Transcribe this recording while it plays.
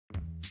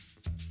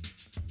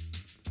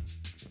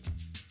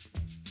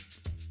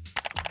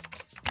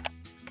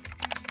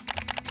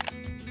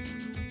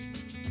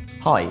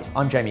Hi,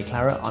 I'm Jamie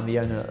Claret. I'm the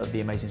owner of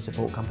the Amazing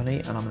Support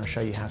Company, and I'm going to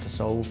show you how to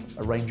solve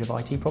a range of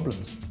IT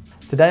problems.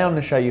 Today I'm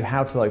going to show you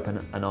how to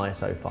open an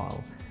ISO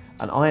file.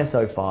 An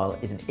ISO file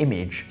is an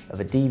image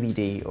of a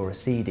DVD or a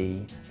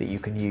CD that you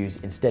can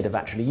use instead of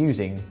actually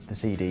using the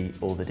CD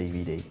or the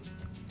DVD.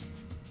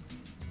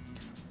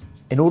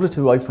 In order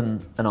to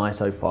open an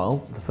ISO file,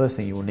 the first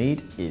thing you will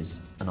need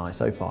is an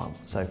ISO file.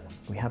 So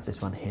we have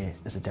this one here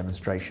as a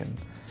demonstration.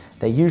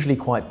 They're usually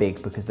quite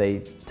big because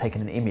they've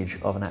taken an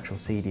image of an actual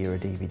CD or a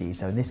DVD.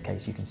 So in this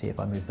case, you can see if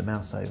I move the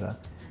mouse over,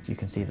 you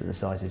can see that the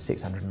size is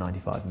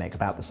 695 meg,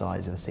 about the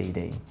size of a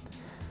CD.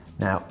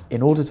 Now,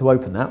 in order to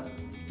open that,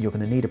 you're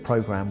going to need a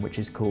program which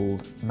is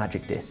called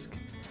Magic Disk.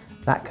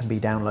 That can be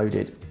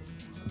downloaded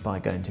by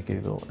going to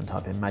Google and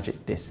type in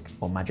Magic Disk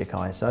or Magic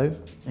ISO,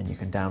 and you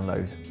can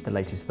download the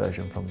latest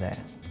version from there.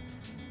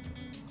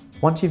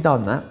 Once you've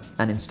done that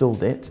and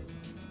installed it,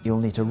 you'll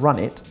need to run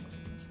it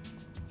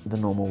the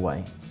normal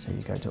way. So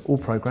you go to All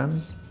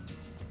Programs,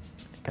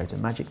 go to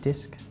Magic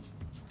Disk,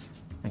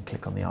 and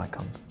click on the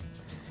icon.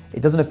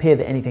 It doesn't appear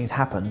that anything's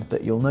happened,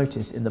 but you'll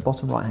notice in the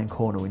bottom right hand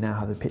corner we now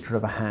have a picture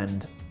of a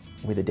hand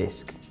with a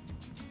disk.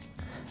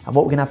 And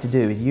what we're going to have to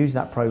do is use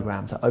that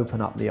program to open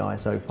up the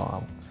ISO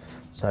file.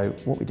 So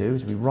what we do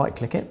is we right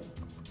click it,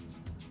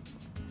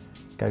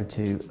 go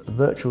to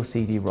Virtual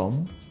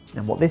CD-ROM,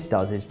 and what this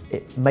does is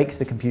it makes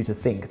the computer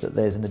think that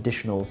there's an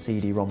additional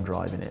CD-ROM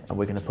drive in it, and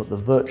we're going to put the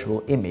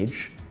virtual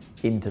image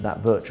into that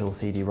virtual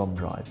CD-ROM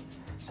drive.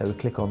 So we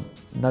click on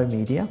No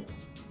Media,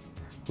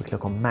 we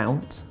click on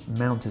Mount.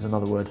 Mount is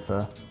another word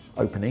for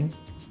opening.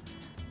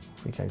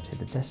 If we go to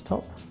the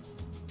desktop,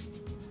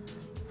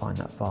 find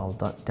that file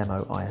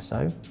demo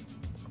ISO,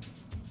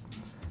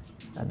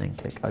 and then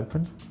click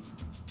Open.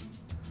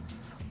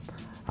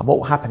 And what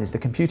will happen is the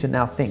computer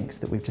now thinks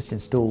that we've just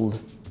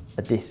installed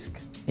a disk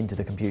into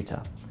the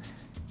computer.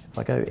 If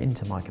I go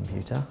into my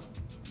computer,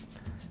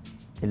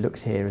 it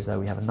looks here as though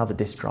we have another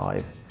disk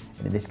drive,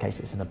 and in this case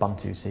it's an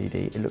Ubuntu CD.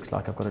 It looks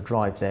like I've got a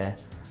drive there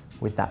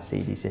with that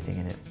CD sitting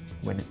in it,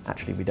 when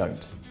actually we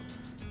don't.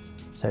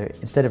 So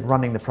instead of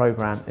running the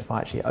program, if I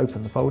actually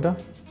open the folder,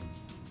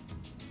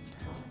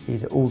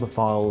 these are all the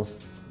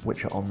files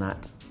which are on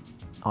that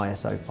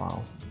ISO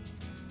file,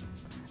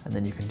 and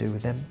then you can do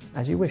with them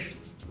as you wish.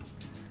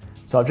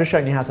 So I've just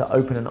shown you how to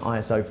open an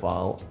ISO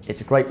file.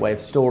 It's a great way of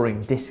storing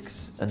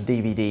discs and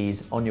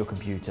DVDs on your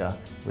computer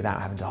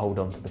without having to hold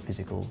on to the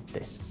physical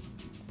discs.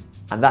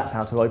 And that's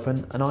how to open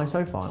an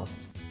ISO file.